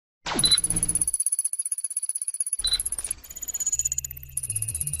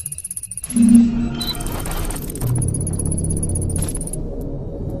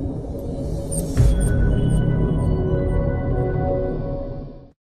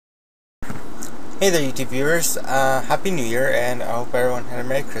Hey there YouTube viewers, Happy New Year, and I hope everyone had a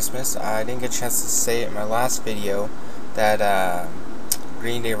Merry Christmas. I didn't get a chance to say it in my last video that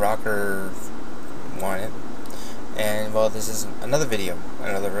Green Day Rocker wanted, and well, this is another video,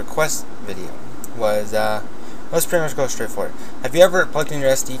 another request video. Let's pretty much go straight for it. Have you ever plugged in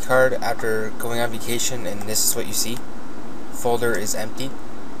your SD card after going on vacation and this is what you see? Folder is empty.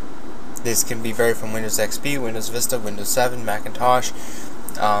 This can be varied from Windows XP, Windows Vista, Windows 7, Macintosh,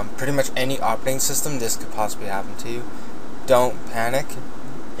 pretty much any operating system this could possibly happen to you. Don't panic.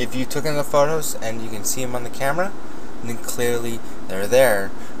 If you took in the photos and you can see them on the camera, then clearly they're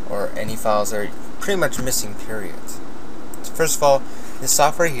there, or any files are pretty much missing, period. So first of all, this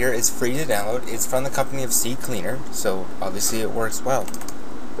software here is free to download. It's from the company of CCleaner, so obviously it works well.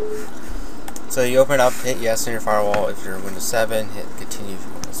 So you open it up, hit yes on your firewall if you're Windows 7, hit continue if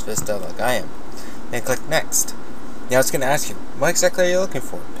you're Windows Vista like I am, and click next. Now it's going to ask you, what exactly are you looking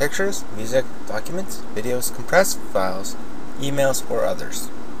for? Pictures, music, documents, videos, compressed files, emails, or others?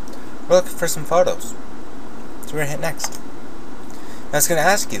 We're looking for some photos. So we're going to hit next. Now it's going to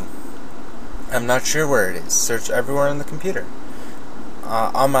ask you, I'm not sure where it is. Search everywhere on the computer.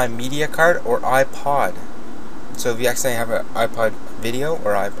 On my media card or iPod. So if you accidentally have an iPod video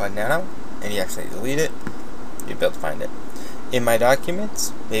or iPod Nano, and you accidentally delete it, you'll be able to find it. In my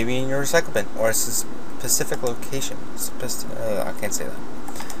documents, maybe in your recycle bin, or a specific location. I can't say that.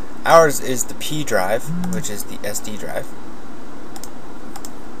 Ours is the P drive, which is the SD drive.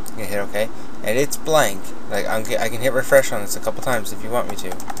 You can hit OK, and it's blank. Like I can hit refresh on this a couple times if you want me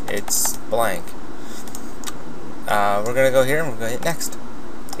to. It's blank. We're gonna go here and we're gonna hit next.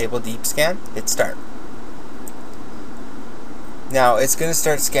 Able deep scan. Hit start. Now it's gonna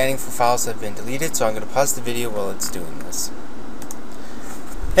start scanning for files that have been deleted. So I'm gonna pause the video while it's doing this.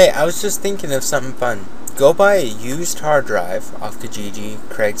 Hey, I was just thinking of something fun. Go buy a used hard drive off Kijiji,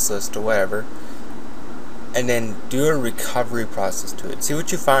 Craigslist, or whatever, and then do a recovery process to it. See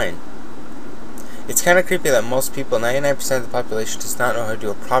what you find. It's kind of creepy that most people, 99% of the population, does not know how to do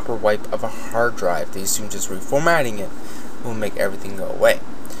a proper wipe of a hard drive. They assume just reformatting it will make everything go away.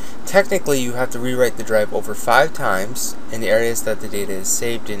 Technically, you have to rewrite the drive over 5 times in the areas that the data is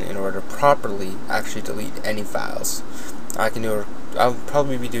saved in order to properly actually delete any files. I'll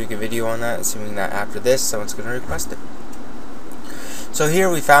probably be doing a video on that, assuming that after this someone's going to request it. So here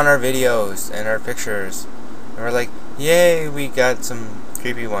we found our videos and our pictures, and we're like, yay, we got some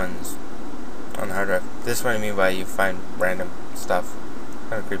creepy ones on the hard drive. This is what I mean by you find random stuff.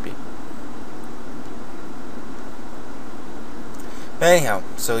 Kind of creepy. But anyhow,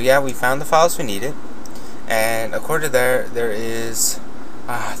 so yeah, we found the files we needed, and according to there is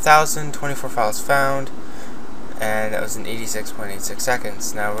 1,024 files found, and that was in 86.86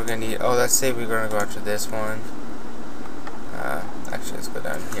 seconds. Now we're gonna need, let's say we're gonna go after this one. Actually, let's go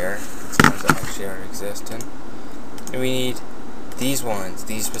down here. These ones that actually already exist. And we need these ones,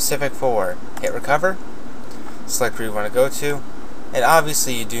 these specific 4. Hit recover, select where you want to go to, and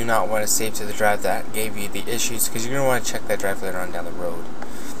obviously you do not want to save to the drive that gave you the issues, because you're going to want to check that drive later on down the road.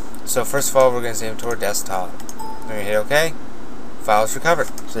 So first of all, we're going to save them to our desktop. Then we hit OK. Files recovered.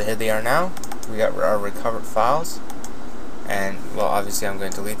 So here they are now. We got our recovered files, and well, obviously I'm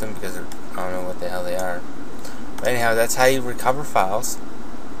going to delete them because I don't know what the hell they are. But anyhow, that's how you recover files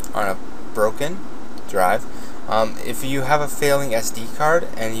on a broken drive. If you have a failing SD card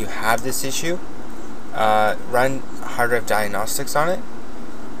and you have this issue, run hard drive diagnostics on it,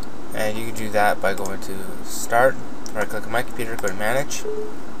 and you can do that by going to Start, right click on my computer, go to Manage,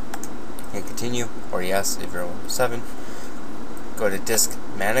 and Continue, or Yes if you're Windows 7. Go to Disk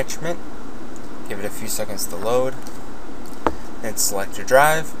Management, give it a few seconds to load, then select your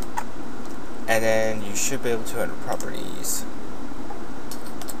drive, and then you should be able to enter Properties.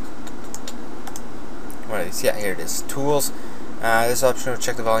 One of these, yeah, here it is. Tools. This option will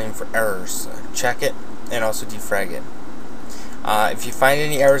check the volume for errors. Check it and also defrag it. If you find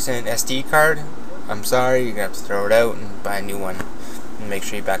any errors in an SD card, I'm sorry, you're gonna have to throw it out and buy a new one, and make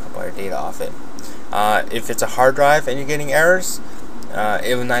sure you back up all your data off it. If it's a hard drive and you're getting errors,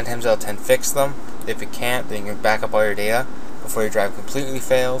 it will 9 times out of 10 fix them. If it can't, then you can back up all your data before your drive completely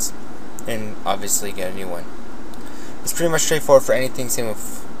fails, and obviously get a new one. It's pretty much straightforward for anything, same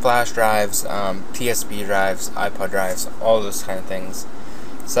with flash drives, PSP drives, iPod drives, all those kind of things.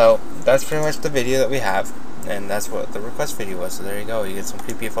 So that's pretty much the video that we have, and that's what the request video was. So there you go, you get some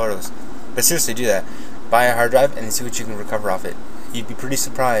creepy photos. But seriously, do that. Buy a hard drive and see what you can recover off it. You'd be pretty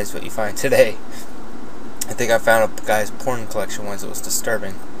surprised what you find today. I think I found a guy's porn collection once. It was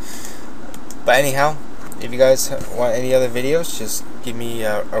disturbing. But anyhow, if you guys want any other videos, just give me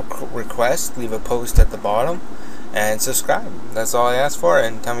a request, leave a post at the bottom, and subscribe. That's all I ask for,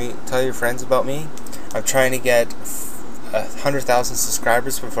 and tell your friends about me. I'm trying to get 100,000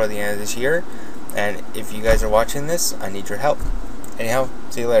 subscribers before the end of this year, and if you guys are watching this, I need your help. Anyhow,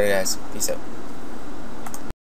 see you later, guys. Peace out.